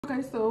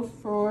Okay, so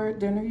for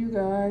dinner, you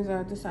guys,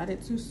 I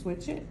decided to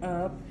switch it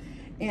up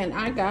and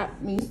I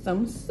got me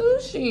some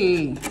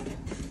sushi.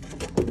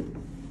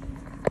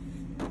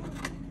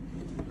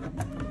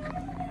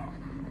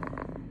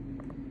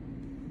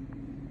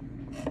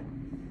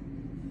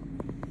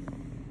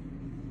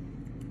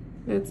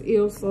 That's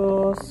eel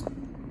sauce.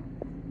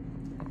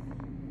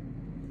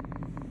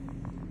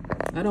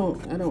 I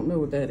don't know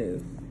what that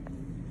is.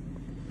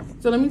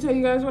 So let me tell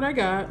you guys what I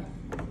got.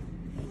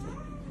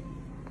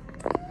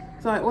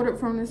 So I ordered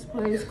from this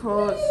place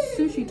called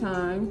Sushi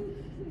Time.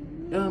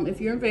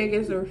 If you're in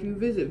Vegas or if you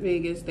visit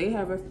Vegas, they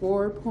have a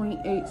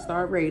 4.8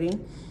 star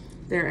rating.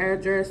 Their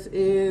address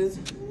is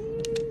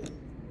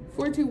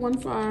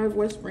 4215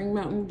 West Spring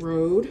Mountain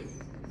Road,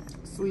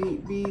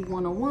 Suite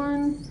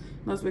B101,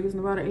 Las Vegas,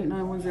 Nevada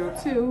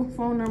 89102.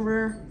 Phone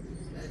number.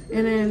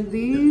 And then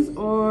these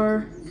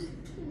are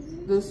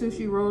the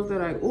sushi rolls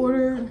that I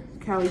ordered.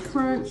 Cali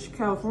Crunch,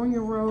 California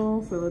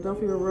roll,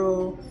 Philadelphia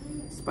roll,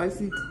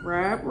 spicy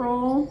crab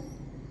roll.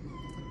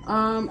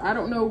 I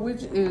don't know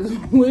which is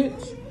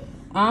which.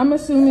 I'm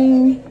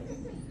assuming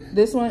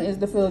this one is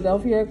the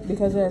Philadelphia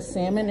because it has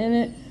salmon in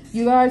it.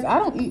 You guys, I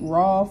don't eat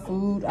raw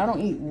food. I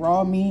don't eat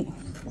raw meat.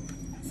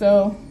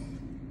 So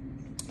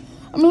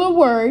I'm a little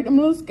worried. I'm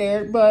a little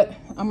scared, but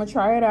I'm gonna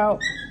try it out.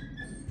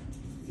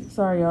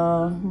 Sorry,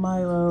 y'all.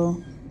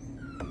 Milo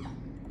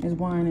is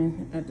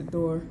whining at the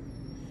door.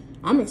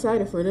 I'm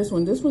excited for this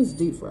one. This one's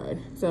deep fried.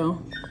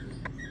 So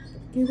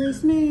get ready to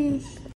smash.